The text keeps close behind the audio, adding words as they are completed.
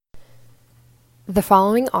The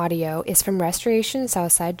following audio is from Restoration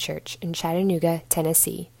Southside Church in Chattanooga,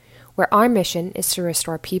 Tennessee, where our mission is to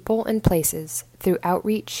restore people and places through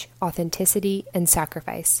outreach, authenticity, and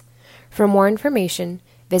sacrifice. For more information,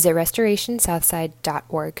 visit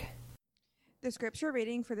restorationsouthside.org. The scripture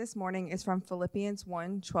reading for this morning is from Philippians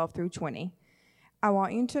 1:12 through 20. I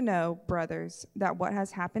want you to know, brothers, that what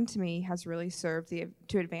has happened to me has really served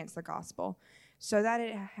to advance the gospel, so that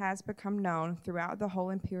it has become known throughout the whole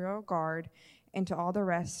imperial guard and to all the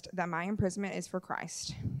rest that my imprisonment is for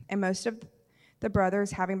Christ. And most of the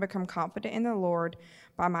brothers, having become confident in the Lord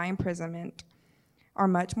by my imprisonment, are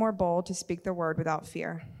much more bold to speak the word without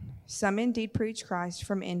fear. Some indeed preach Christ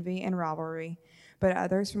from envy and rivalry, but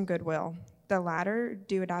others from goodwill. The latter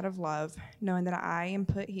do it out of love, knowing that I am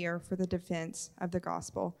put here for the defense of the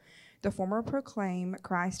gospel. The former proclaim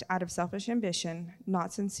Christ out of selfish ambition,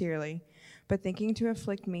 not sincerely, but thinking to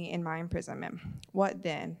afflict me in my imprisonment. What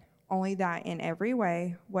then? Only that in every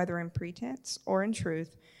way, whether in pretense or in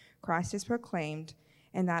truth, Christ is proclaimed,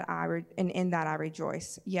 and in that I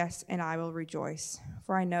rejoice. Yes, and I will rejoice.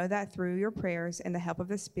 For I know that through your prayers and the help of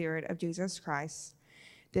the Spirit of Jesus Christ,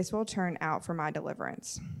 this will turn out for my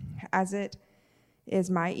deliverance, as it is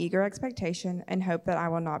my eager expectation and hope that I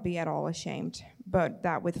will not be at all ashamed, but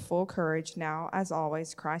that with full courage, now as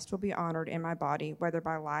always, Christ will be honored in my body, whether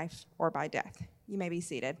by life or by death. You may be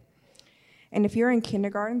seated. And if you're in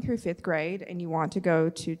kindergarten through 5th grade and you want to go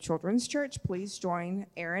to children's church, please join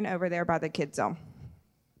Aaron over there by the kids zone.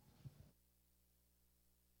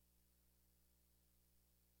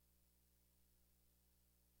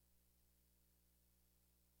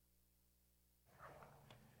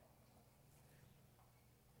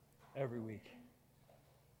 Every week.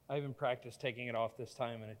 I even practiced taking it off this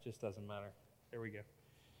time, and it just doesn't matter. There we go.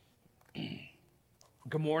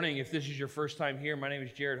 Good morning. If this is your first time here, my name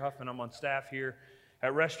is Jared Huffman. I'm on staff here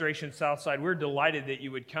at Restoration Southside. We're delighted that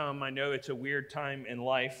you would come. I know it's a weird time in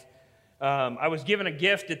life. I was given a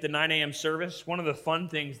gift at the 9 a.m. service. One of the fun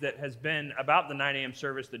things that has been about the 9 a.m.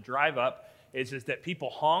 service, the drive up, is that people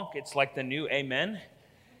honk. It's like the new amen.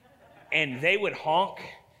 And they would honk,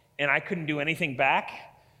 and I couldn't do anything back.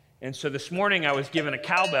 And so this morning I was given a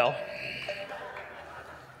cowbell,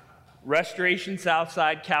 Restoration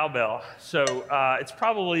Southside cowbell. So it's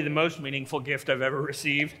probably the most meaningful gift I've ever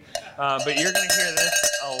received, but you're going to hear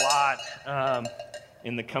this a lot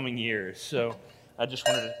in the coming years. So I just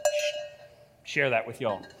wanted to share that with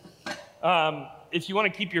y'all. If you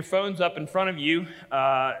want to keep your phones up in front of you,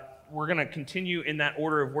 we're going to continue in that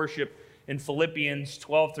order of worship in Philippians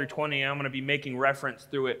 12 through 20. I'm going to be making reference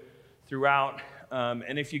through it throughout.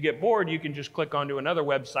 And if you get bored, you can just click onto another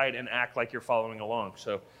website and act like you're following along.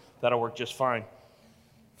 So that'll work just fine.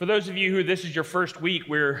 For those of you who this is your first week,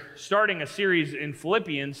 we're starting a series in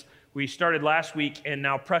Philippians. We started last week and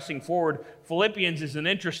now pressing forward. Philippians is an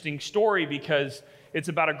interesting story because it's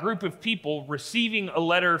about a group of people receiving a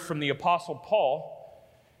letter from the Apostle Paul.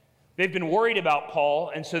 They've been worried about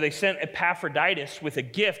Paul, and so they sent Epaphroditus with a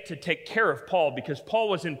gift to take care of Paul because Paul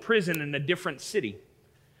was in prison in a different city.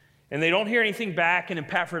 And they don't hear anything back, and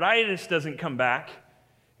Epaphroditus doesn't come back.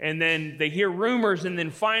 And then they hear rumors, and then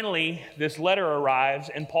finally this letter arrives,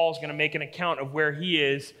 and Paul's going to make an account of where he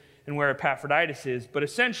is and where Epaphroditus is. But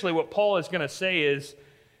essentially what Paul is going to say is,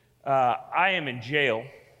 I am in jail.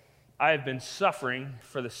 I have been suffering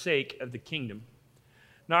for the sake of the kingdom.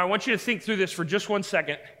 Now I want you to think through this for just 1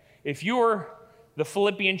 second. If you're the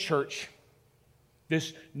Philippian church,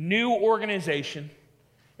 this new organization,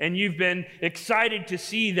 and you've been excited to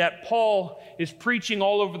see that Paul is preaching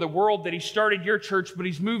all over the world, that he started your church, but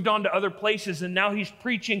he's moved on to other places, and now he's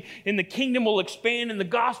preaching, and the kingdom will expand, and the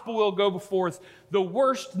gospel will go forth. The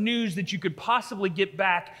worst news that you could possibly get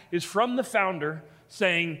back is from the founder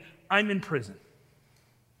saying, I'm in prison.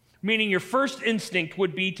 Meaning your first instinct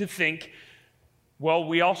would be to think, well,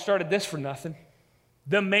 we all started this for nothing.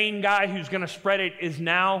 The main guy who's going to spread it is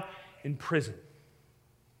now in prison.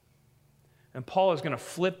 And Paul is going to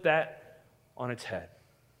flip that on its head.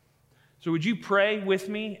 So would you pray with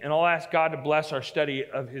me, and I'll ask God to bless our study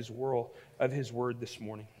of his word this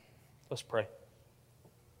morning. Let's pray.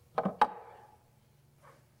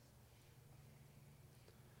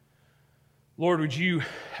 Lord, would you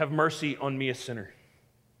have mercy on me, a sinner?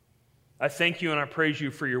 I thank you and I praise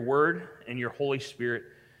you for your word and your Holy Spirit,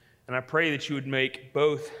 and I pray that you would make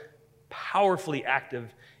both powerfully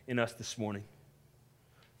active in us this morning.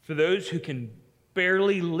 For those who can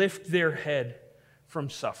barely lift their head from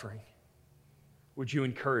suffering, would you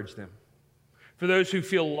encourage them? For those who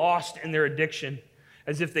feel lost in their addiction,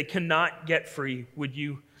 as if they cannot get free, would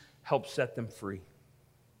you help set them free?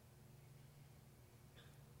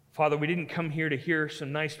 Father, we didn't come here to hear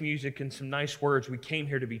some nice music and some nice words. We came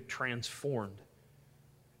here to be transformed.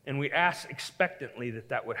 And we ask expectantly that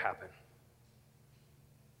that would happen.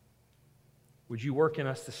 Would you work in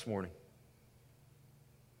us this morning?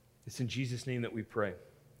 It's in Jesus' name that we pray.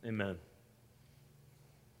 Amen.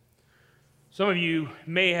 Some of you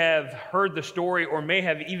may have heard the story or may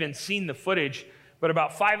have even seen the footage, but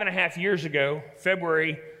about 5.5 years ago,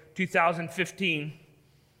 February 2015,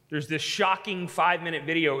 there's this shocking 5-minute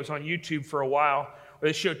video. It was on YouTube for a while, where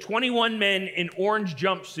they showed 21 men in orange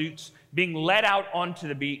jumpsuits being led out onto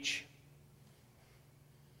the beach.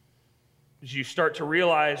 As you start to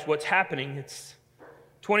realize what's happening, it's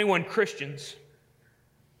 21 Christians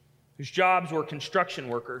whose jobs were construction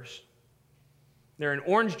workers. They're in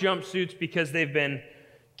orange jumpsuits because they've been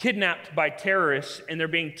kidnapped by terrorists, and they're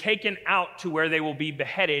being taken out to where they will be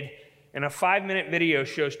beheaded. And a 5-minute video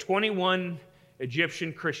shows 21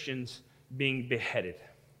 Egyptian Christians being beheaded.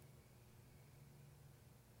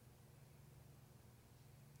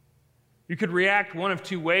 You could react one of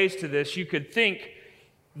two ways to this. You could think,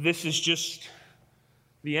 this is just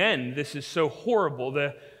the end. This is so horrible.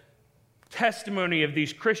 The testimony of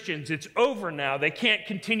these Christians, it's over now. They can't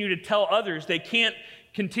continue to tell others. They can't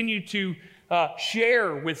continue to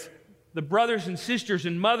share with the brothers and sisters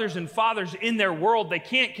and mothers and fathers in their world. They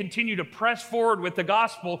can't continue to press forward with the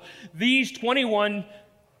gospel. These 21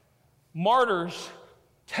 martyrs'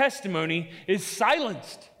 testimony is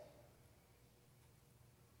silenced.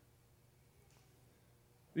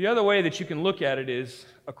 The other way that you can look at it is,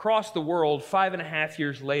 across the world, 5.5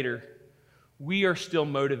 years later, we are still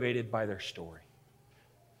motivated by their story.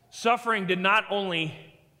 Suffering did not only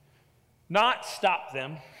not stop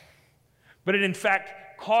them, but it in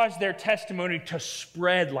fact caused their testimony to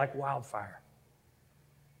spread like wildfire.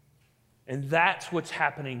 And that's what's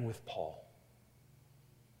happening with Paul.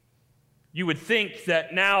 You would think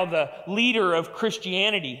that now the leader of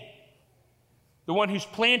Christianity, the one who's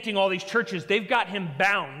planting all these churches, they've got him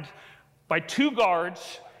bound by 2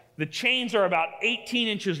 guards. The chains are about 18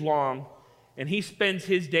 inches long, and he spends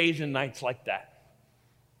his days and nights like that.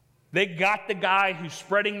 They got the guy who's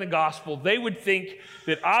spreading the gospel. They would think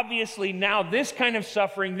that obviously now this kind of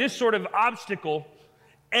suffering, this sort of obstacle,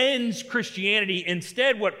 ends Christianity.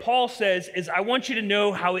 Instead, what Paul says is, I want you to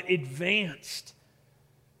know how it advanced.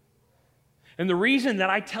 And the reason that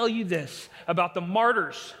I tell you this about the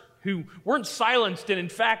martyrs who weren't silenced, and in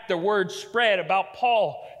fact the word spread, about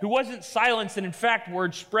Paul, who wasn't silenced, and in fact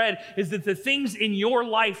word spread, is that the things in your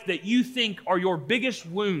life that you think are your biggest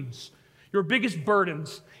wounds, your biggest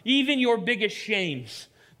burdens, even your biggest shames,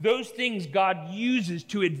 those things God uses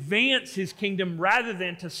to advance his kingdom rather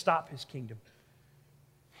than to stop his kingdom.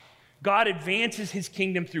 God advances his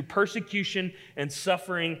kingdom through persecution and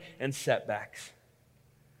suffering and setbacks.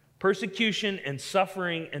 Persecution and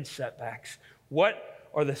suffering and setbacks. What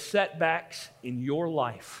are the setbacks in your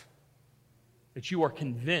life that you are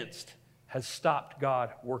convinced has stopped God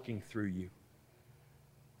working through you?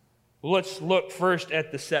 Well, let's look first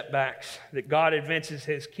at the setbacks, that God advances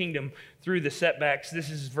his kingdom through the setbacks. This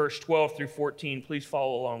is verse 12 through 14. Please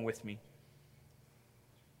follow along with me.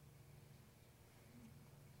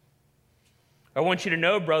 I want you to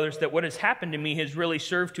know, brothers, that what has happened to me has really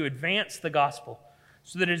served to advance the gospel,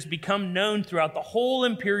 so that it has become known throughout the whole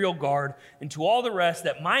imperial guard and to all the rest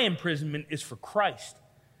that my imprisonment is for Christ.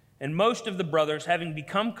 And most of the brothers, having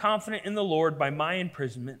become confident in the Lord by my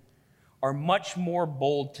imprisonment, are much more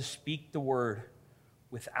bold to speak the word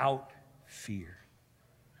without fear.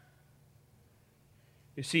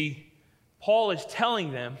 You see, Paul is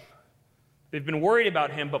telling them, they've been worried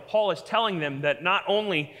about him, but Paul is telling them that not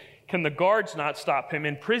only can the guards not stop him,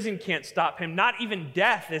 and prison can't stop him, not even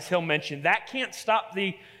death, as he'll mention, that can't stop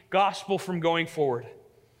the gospel from going forward.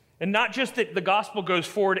 And not just that the gospel goes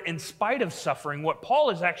forward in spite of suffering. What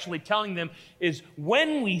Paul is actually telling them is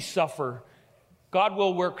when we suffer, God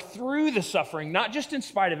will work through the suffering, not just in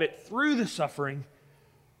spite of it, through the suffering,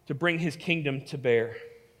 to bring his kingdom to bear.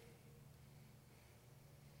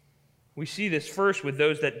 We see this first with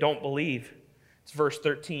those that don't believe. It's verse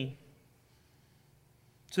 13.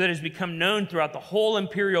 So that it has become known throughout the whole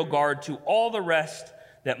imperial guard to all the rest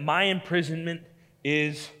that my imprisonment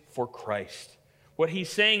is for Christ. What he's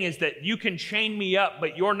saying is that you can chain me up,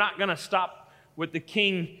 but you're not going to stop what the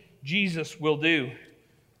King Jesus will do.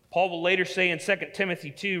 Paul will later say in 2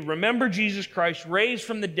 Timothy 2, remember Jesus Christ, raised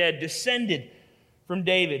from the dead, descended from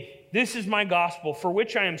David. This is my gospel, for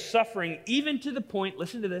which I am suffering, even to the point,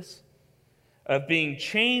 listen to this, of being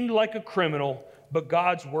chained like a criminal, but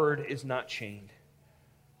God's word is not chained.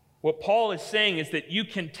 What Paul is saying is that you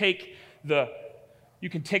can take the You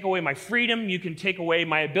can take away my freedom. You can take away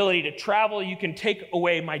my ability to travel. You can take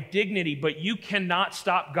away my dignity, but you cannot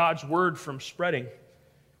stop God's word from spreading.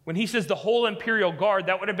 When he says the whole imperial guard,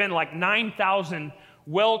 that would have been like 9,000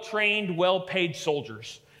 well-trained, well-paid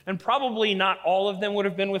soldiers. And probably not all of them would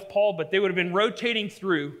have been with Paul, but they would have been rotating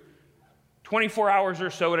through 24 hours or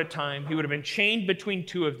so at a time. He would have been chained between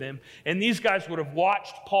two of them, and these guys would have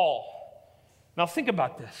watched Paul. Now think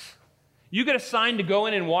about this. You get assigned to go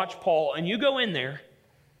in and watch Paul, and you go in there,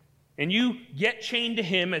 and you get chained to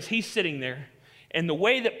him as he's sitting there. And the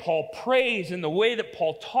way that Paul prays, and the way that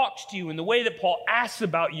Paul talks to you, and the way that Paul asks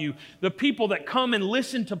about you, the people that come and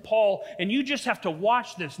listen to Paul, and you just have to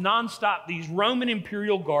watch this nonstop, these Roman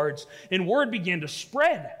imperial guards, and word began to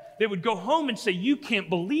spread. They would go home and say, you can't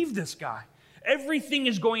believe this guy. Everything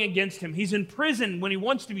is going against him. He's in prison when he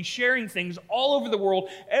wants to be sharing things all over the world.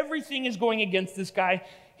 Everything is going against this guy.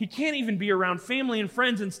 He can't even be around family and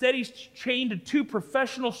friends. Instead, he's chained to two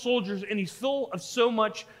professional soldiers, and he's full of so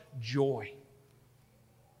much joy.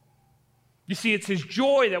 You see, it's his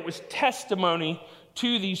joy that was testimony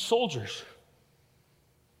to these soldiers.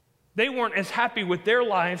 They weren't as happy with their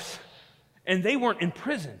lives, and they weren't in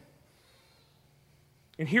prison.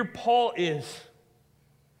 And here Paul is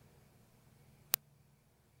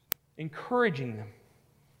encouraging them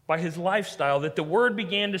by his lifestyle that the word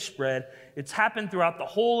began to spread. It's happened throughout the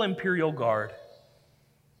whole imperial guard.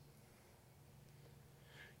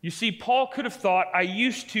 You see, Paul could have thought, I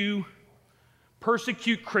used to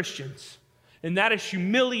persecute Christians, and that is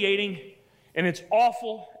humiliating, and it's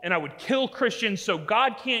awful, and I would kill Christians, so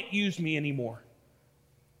God can't use me anymore.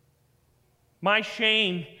 My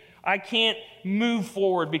shame, I can't move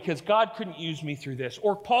forward because God couldn't use me through this.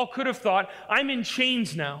 Or Paul could have thought, I'm in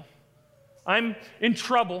chains now. I'm in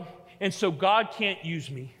trouble, and so God can't use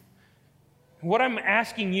me. What I'm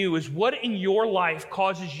asking you is, what in your life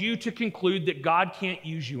causes you to conclude that God can't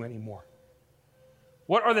use you anymore?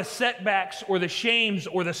 What are the setbacks or the shames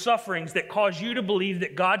or the sufferings that cause you to believe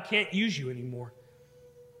that God can't use you anymore?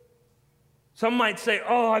 Some might say,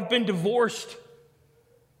 oh, I've been divorced.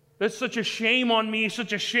 That's such a shame on me,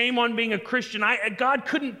 such a shame on being a Christian. God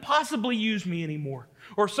couldn't possibly use me anymore.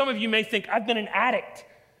 Or some of you may think, I've been an addict.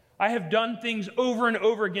 I have done things over and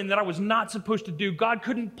over again that I was not supposed to do. God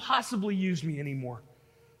couldn't possibly use me anymore.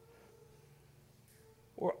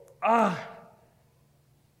 Or, I've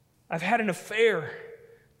had an affair.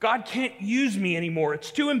 God can't use me anymore.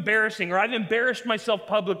 It's too embarrassing. Or I've embarrassed myself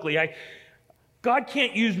publicly. God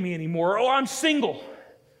can't use me anymore. Or I'm single.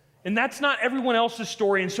 And that's not everyone else's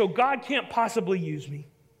story, and so God can't possibly use me.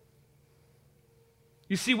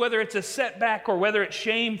 You see, whether it's a setback or whether it's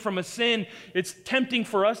shame from a sin, it's tempting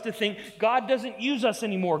for us to think God doesn't use us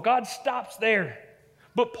anymore. God stops there.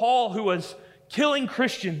 But Paul, who was killing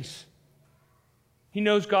Christians, he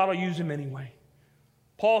knows God will use him anyway.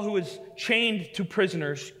 Paul, who was chained to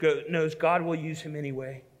prisoners, knows God will use him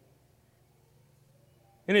anyway.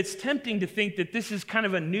 And it's tempting to think that this is kind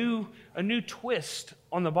of a new twist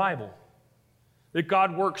on the Bible, that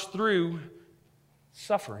God works through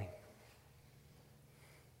suffering.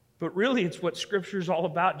 But really, it's what Scripture is all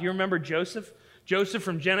about. Do you remember Joseph? Joseph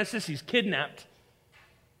from Genesis, he's kidnapped.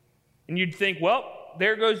 And you'd think, well,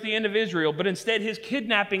 there goes the end of Israel. But instead, his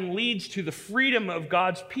kidnapping leads to the freedom of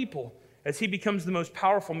God's people as he becomes the most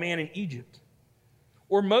powerful man in Egypt.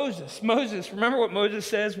 Or Moses, remember what Moses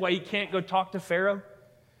says why he can't go talk to Pharaoh?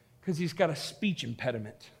 Because he's got a speech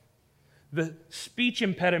impediment. The speech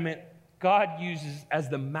impediment God uses as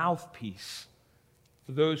the mouthpiece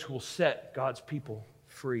for those who will set God's people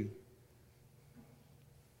free.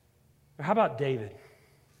 Or how about David?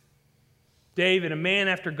 David, a man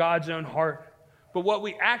after God's own heart. But what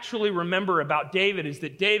we actually remember about David is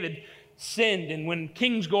that David sinned, and when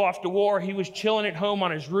kings go off to war, he was chilling at home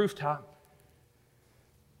on his rooftop.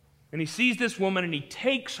 And he sees this woman, and he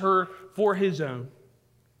takes her for his own.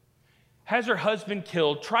 Has her husband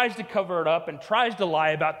killed, tries to cover it up, and tries to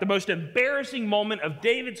lie about the most embarrassing moment of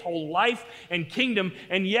David's whole life and kingdom,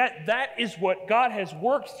 and yet that is what God has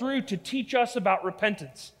worked through to teach us about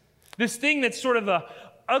repentance. This thing that's sort of an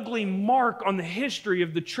ugly mark on the history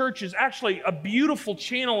of the church is actually a beautiful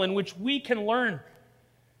channel in which we can learn.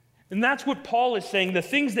 And that's what Paul is saying. The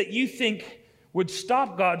things that you think would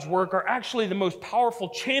stop God's work are actually the most powerful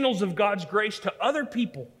channels of God's grace to other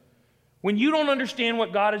people. When you don't understand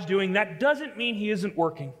what God is doing, that doesn't mean He isn't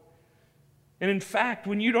working. And in fact,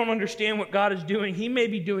 when you don't understand what God is doing, He may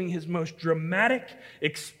be doing His most dramatic,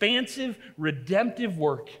 expansive, redemptive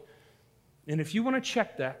work. And if you want to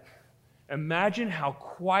check that, imagine how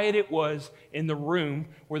quiet it was in the room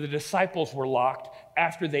where the disciples were locked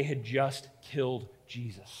after they had just killed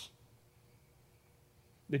Jesus.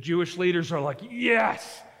 The Jewish leaders are like,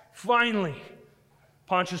 yes, finally.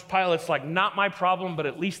 Pontius Pilate's like, not my problem, but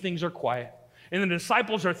at least things are quiet. And the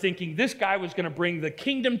disciples are thinking this guy was going to bring the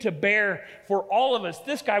kingdom to bear for all of us.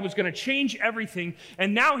 This guy was going to change everything.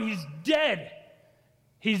 And now he's dead.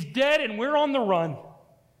 He's dead and we're on the run.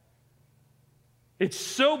 It's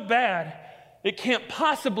so bad, it can't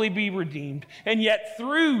possibly be redeemed. And yet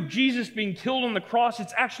through Jesus being killed on the cross,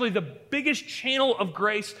 it's actually the biggest channel of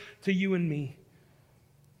grace to you and me.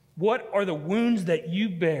 What are the wounds that you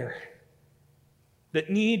bear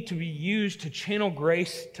that need to be used to channel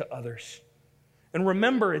grace to others? And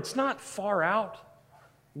remember, it's not far out,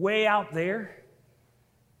 way out there.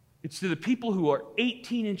 It's to the people who are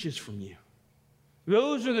 18 inches from you.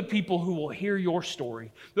 Those are the people who will hear your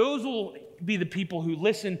story. Those will be the people who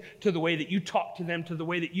listen to the way that you talk to them, to the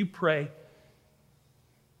way that you pray.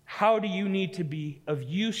 How do you need to be of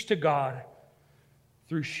use to God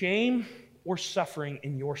through shame or suffering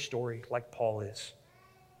in your story, like Paul is?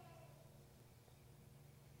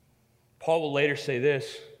 Paul will later say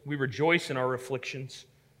this: we rejoice in our afflictions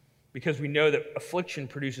because we know that affliction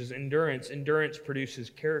produces endurance, endurance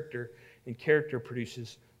produces character, and character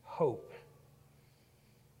produces hope.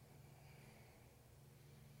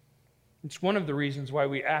 It's one of the reasons why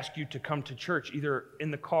we ask you to come to church, either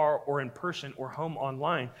in the car or in person or home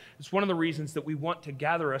online. It's one of the reasons that we want to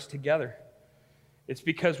gather us together. It's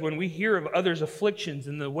because when we hear of others' afflictions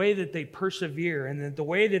and the way that they persevere and the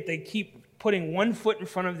way that they keep putting one foot in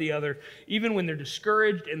front of the other, even when they're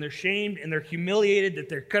discouraged and they're shamed and they're humiliated, that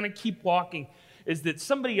they're going to keep walking, is that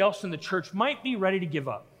somebody else in the church might be ready to give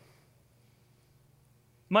up.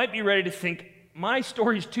 Might be ready to think, my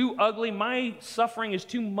story is too ugly, my suffering is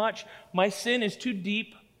too much, my sin is too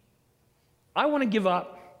deep. I want to give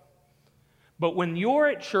up. But when you're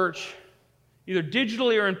at church, either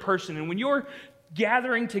digitally or in person, and when you're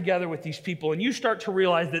gathering together with these people and you start to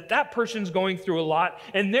realize that that person's going through a lot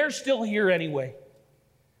and they're still here anyway,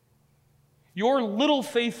 your little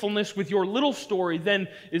faithfulness with your little story then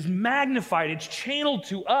is magnified. It's channeled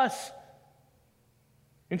to us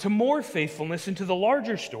into more faithfulness into the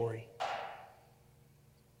larger story.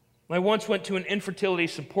 I once went to an infertility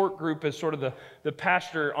support group as sort of the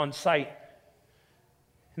pastor on site.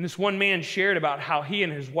 And this one man shared about how he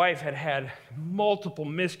and his wife had had multiple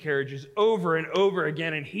miscarriages over and over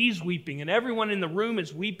again, and he's weeping, and everyone in the room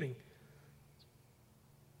is weeping.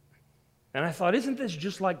 And I thought, isn't this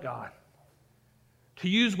just like God? To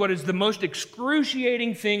use what is the most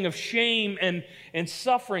excruciating thing of shame and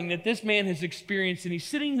suffering that this man has experienced, and he's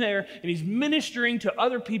sitting there and he's ministering to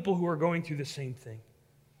other people who are going through the same thing.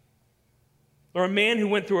 Or a man who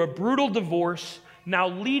went through a brutal divorce, now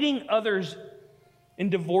leading others in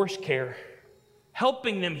divorce care,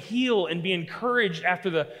 helping them heal and be encouraged after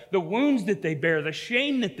the wounds that they bear, the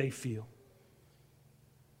shame that they feel.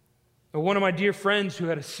 Or one of my dear friends who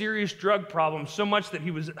had a serious drug problem, so much that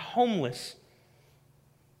he was homeless.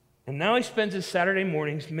 And now he spends his Saturday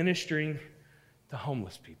mornings ministering to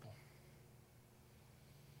homeless people.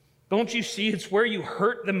 Don't you see, it's where you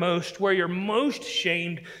hurt the most, where you're most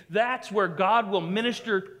shamed. That's where God will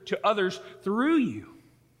minister to others through you.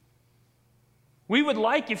 We would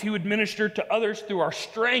like if he would minister to others through our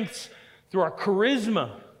strengths, through our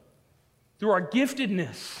charisma, through our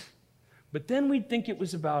giftedness. But then we'd think it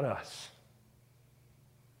was about us.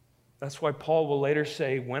 That's why Paul will later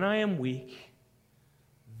say, when I am weak,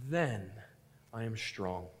 then I am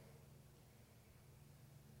strong.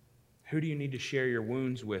 Who do you need to share your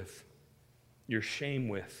wounds with, your shame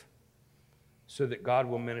with, so that God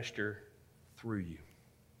will minister through you?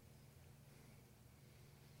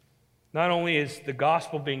 Not only is the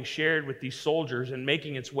gospel being shared with these soldiers and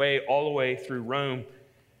making its way all the way through Rome,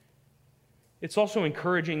 it's also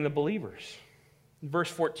encouraging the believers. In verse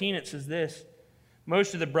 14, it says this: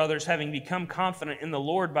 most of the brothers, having become confident in the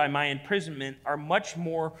Lord by my imprisonment, are much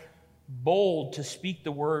more bold to speak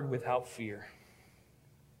the word without fear.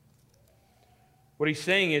 What he's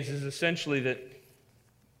saying is essentially that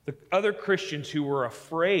the other Christians who were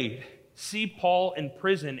afraid see Paul in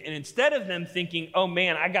prison, and instead of them thinking, oh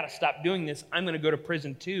man, I got to stop doing this, I'm going to go to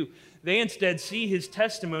prison too, they instead see his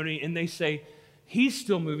testimony and they say, he's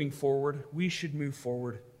still moving forward, we should move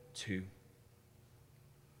forward too.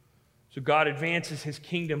 So God advances his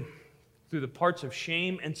kingdom through the parts of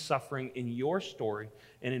shame and suffering in your story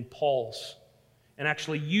and in Paul's, and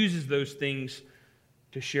actually uses those things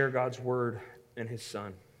to share God's word and his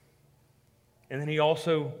son. And then he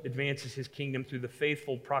also advances his kingdom through the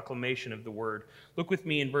faithful proclamation of the word. Look with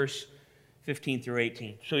me in verse 15 through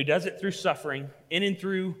 18. So he does it through suffering, in and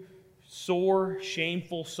through sore,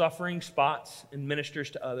 shameful suffering spots, and ministers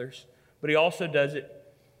to others. But he also does it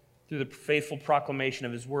through the faithful proclamation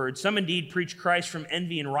of his word. Some indeed preach Christ from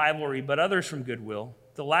envy and rivalry, but others from goodwill.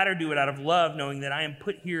 The latter do it out of love, knowing that I am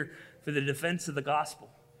put here for the defense of the gospel.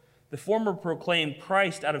 The former proclaim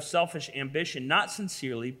Christ out of selfish ambition, not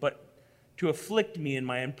sincerely, but to afflict me in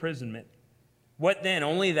my imprisonment. What then?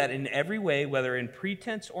 Only that in every way, whether in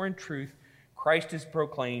pretense or in truth, Christ is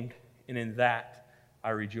proclaimed, and in that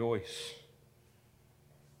I rejoice.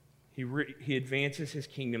 He advances his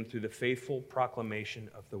kingdom through the faithful proclamation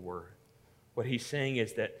of the word. What he's saying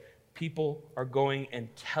is that people are going and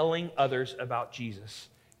telling others about Jesus,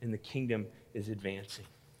 and the kingdom is advancing.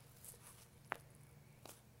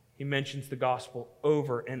 He mentions the gospel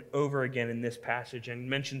over and over again in this passage, and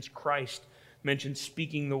mentions Christ, mentions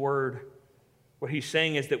speaking the word. What he's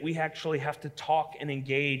saying is that we actually have to talk and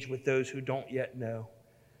engage with those who don't yet know,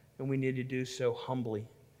 and we need to do so humbly.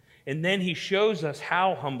 And then he shows us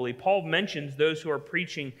how humbly. Paul mentions those who are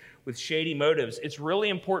preaching with shady motives. It's really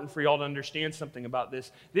important for y'all to understand something about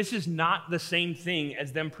this. This is not the same thing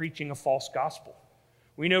as them preaching a false gospel.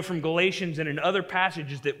 We know from Galatians and in other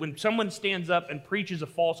passages that when someone stands up and preaches a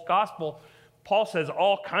false gospel, Paul says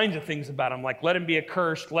all kinds of things about him, like let him be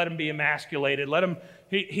accursed, let him be emasculated,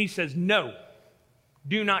 he says, no,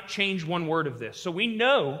 do not change one word of this. So we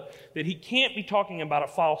know that he can't be talking about a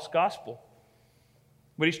false gospel.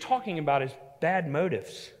 What he's talking about is bad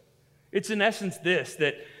motives. It's in essence this,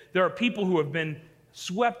 that there are people who have been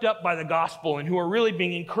swept up by the gospel and who are really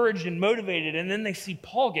being encouraged and motivated, and then they see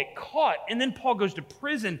Paul get caught, and then Paul goes to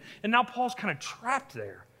prison, and now Paul's kind of trapped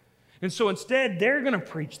there. And so instead, they're going to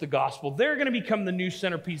preach the gospel. They're going to become the new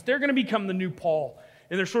centerpiece. They're going to become the new Paul.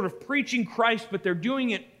 And they're sort of preaching Christ, but they're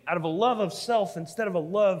doing it out of a love of self instead of a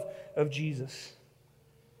love of Jesus.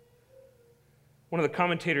 One of the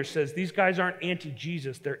commentators says, these guys aren't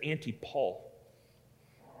anti-Jesus, they're anti-Paul.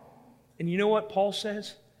 And you know what Paul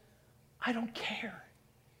says? I don't care.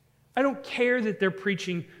 I don't care that they're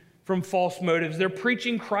preaching from false motives. They're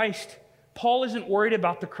preaching Christ. Paul isn't worried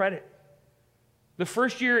about the credit. The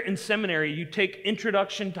first year in seminary, you take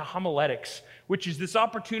Introduction to Homiletics, which is this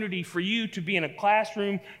opportunity for you to be in a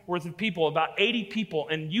classroom worth of people, about 80 people,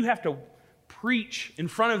 and you have to preach in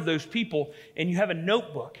front of those people, and you have a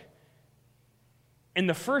notebook. In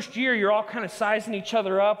the first year, you're all kind of sizing each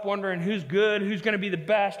other up, wondering who's good, who's going to be the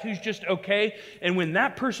best, who's just okay. And when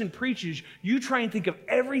that person preaches, you try and think of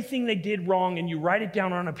everything they did wrong, and you write it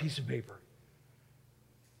down on a piece of paper.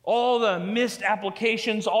 All the missed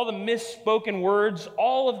applications, all the misspoken words,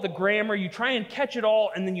 all of the grammar, you try and catch it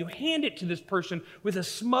all, and then you hand it to this person with a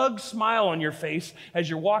smug smile on your face as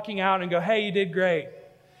you're walking out and go, hey, you did great.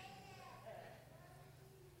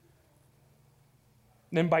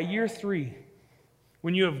 And then by year 3,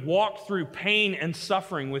 when you have walked through pain and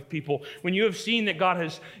suffering with people, when you have seen that God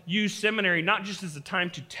has used seminary not just as a time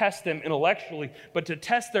to test them intellectually, but to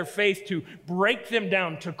test their faith, to break them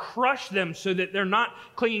down, to crush them so that they're not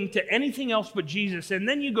clinging to anything else but Jesus. And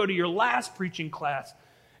then you go to your last preaching class,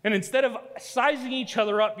 and instead of sizing each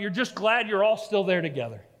other up, you're just glad you're all still there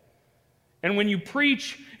together. And when you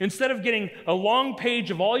preach, instead of getting a long page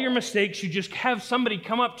of all your mistakes, you just have somebody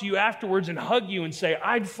come up to you afterwards and hug you and say,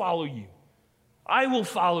 I'd follow you. I will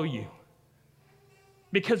follow you.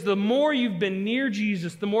 Because the more you've been near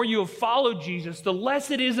Jesus, the more you have followed Jesus, the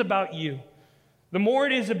less it is about you. The more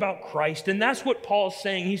it is about Christ. And that's what Paul's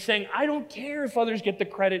saying. He's saying, I don't care if others get the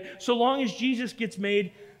credit, so long as Jesus gets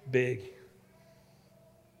made big.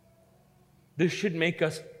 This should make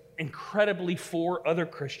us incredibly for other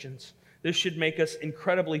Christians. This should make us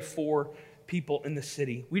incredibly for people in the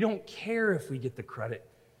city. We don't care if we get the credit,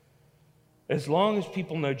 as long as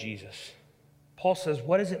people know Jesus. Paul says,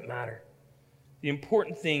 what does it matter? The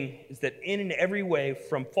important thing is that in and every way,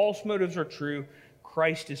 from false motives or true,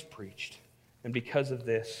 Christ is preached. And because of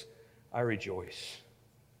this, I rejoice.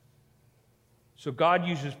 So God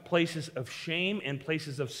uses places of shame and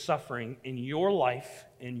places of suffering in your life,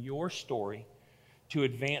 in your story, to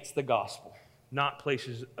advance the gospel, not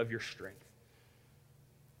places of your strength.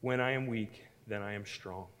 When I am weak, then I am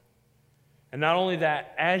strong. And not only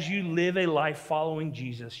that, as you live a life following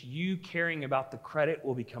Jesus, you caring about the credit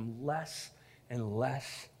will become less and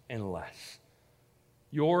less and less.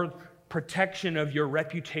 Your protection of your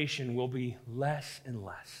reputation will be less and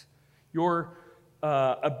less. Your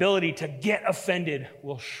ability to get offended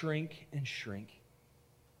will shrink and shrink.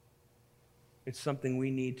 It's something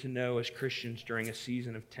we need to know as Christians during a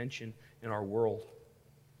season of tension in our world.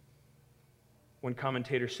 One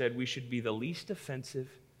commentator said we should be the least offensive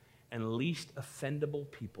and least offendable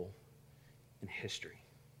people in history.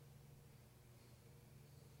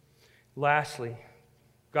 Lastly,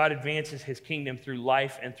 God advances his kingdom through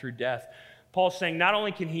life and through death. Paul's saying not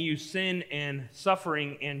only can he use sin and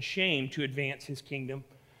suffering and shame to advance his kingdom,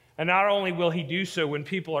 and not only will he do so when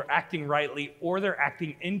people are acting rightly or they're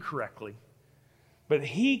acting incorrectly, but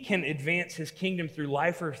he can advance his kingdom through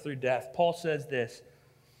life or through death. Paul says this,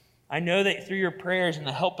 I know that through your prayers and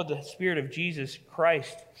the help of the Spirit of Jesus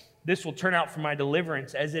Christ, this will turn out for my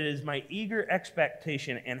deliverance, as it is my eager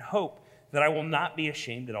expectation and hope that I will not be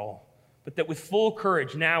ashamed at all, but that with full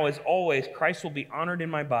courage, now as always, Christ will be honored in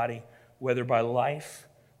my body, whether by life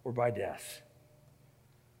or by death.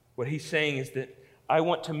 What he's saying is that I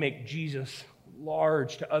want to make Jesus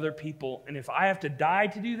large to other people, and if I have to die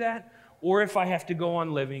to do that, or if I have to go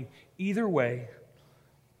on living, either way,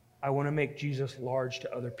 I want to make Jesus large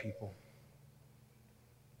to other people.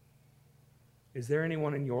 Is there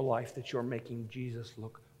anyone in your life that you're making Jesus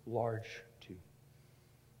look large to?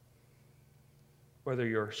 Whether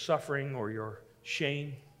you're suffering or you're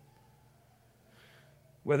shame,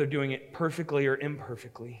 whether doing it perfectly or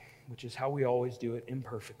imperfectly, which is how we always do it,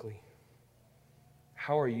 imperfectly.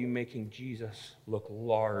 How are you making Jesus look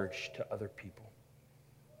large to other people?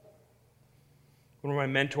 One of my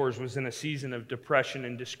mentors was in a season of depression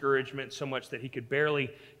and discouragement, so much that he could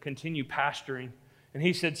barely continue pastoring. And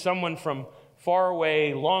he said someone from far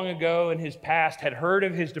away, long ago in his past, had heard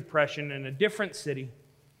of his depression in a different city.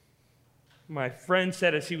 My friend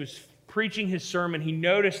said as he was preaching his sermon, he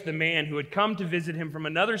noticed the man who had come to visit him from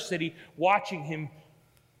another city, watching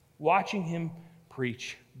him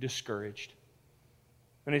preach, discouraged.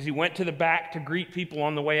 And as he went to the back to greet people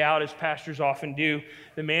on the way out, as pastors often do,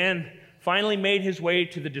 the man finally made his way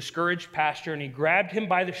to the discouraged pastor, and he grabbed him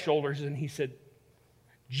by the shoulders and he said,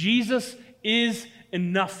 Jesus is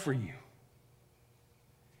enough for you.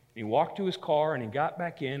 And he walked to his car and he got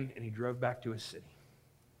back in and he drove back to his city.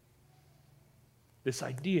 This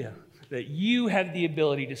idea that you have the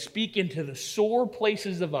ability to speak into the sore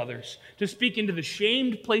places of others, to speak into the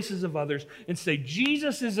shamed places of others and say,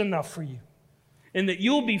 Jesus is enough for you. And that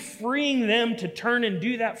you'll be freeing them to turn and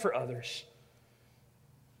do that for others.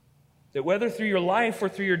 That whether through your life or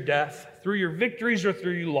through your death, through your victories or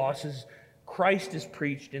through your losses, Christ is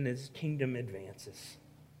preached and his kingdom advances.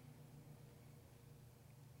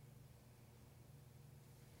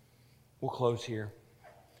 We'll close here.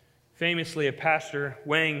 Famously, a pastor,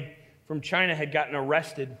 Wang, from China had gotten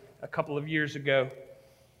arrested a couple of years ago.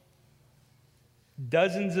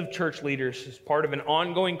 Dozens of church leaders as part of an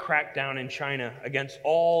ongoing crackdown in China against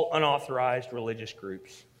all unauthorized religious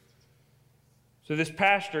groups. So this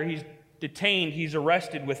pastor, he's detained, he's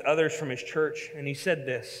arrested with others from his church, and he said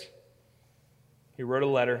this. He wrote a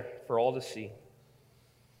letter for all to see.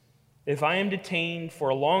 If I am detained for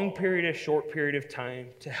a long period or short period of time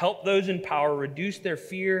to help those in power reduce their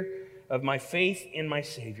fear of my faith in my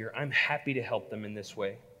Savior, I'm happy to help them in this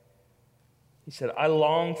way. He said, I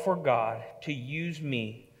long for God to use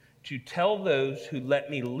me to tell those who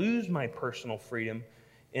let me lose my personal freedom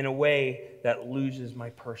in a way that loses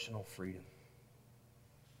my personal freedom.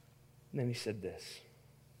 And then he said this.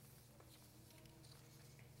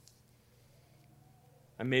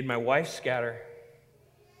 I made my wife scatter.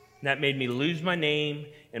 And that made me lose my name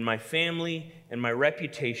and my family and my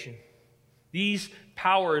reputation. These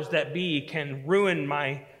powers that be can ruin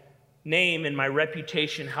my name and my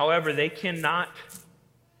reputation. However, they cannot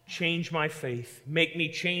change my faith, make me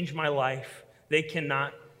change my life. They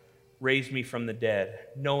cannot raise me from the dead.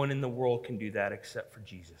 No one in the world can do that except for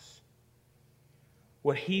Jesus.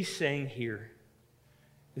 What he's saying here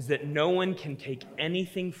is that no one can take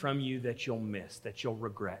anything from you that you'll miss, that you'll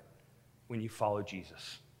regret when you follow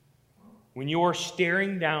Jesus. When you're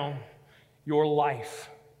staring down your life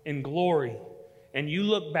in glory, and you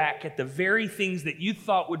look back at the very things that you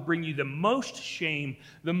thought would bring you the most shame,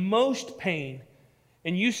 the most pain,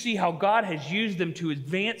 and you see how God has used them to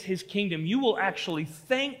advance his kingdom, you will actually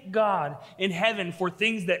thank God in heaven for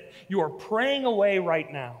things that you are praying away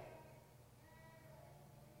right now.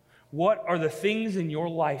 What are the things in your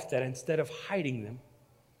life that instead of hiding them,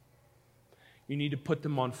 you need to put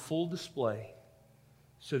them on full display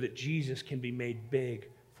so that Jesus can be made big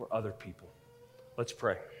for other people? Let's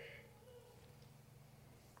pray.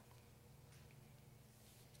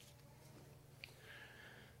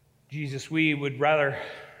 Jesus, we would rather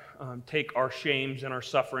take our shames and our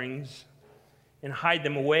sufferings and hide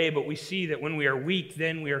them away, but we see that when we are weak,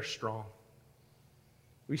 then we are strong.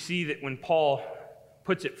 We see that when Paul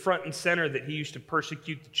puts it front and center that he used to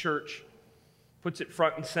persecute the church, puts it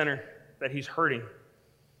front and center that he's hurting,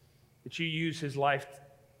 that you use his life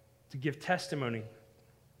to give testimony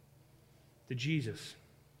to Jesus.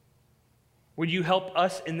 Would you help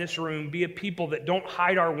us in this room be a people that don't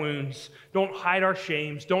hide our wounds, don't hide our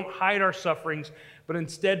shames, don't hide our sufferings, but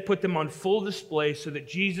instead put them on full display so that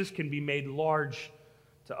Jesus can be made large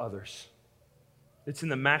to others? It's in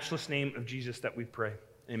the matchless name of Jesus that we pray.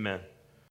 Amen.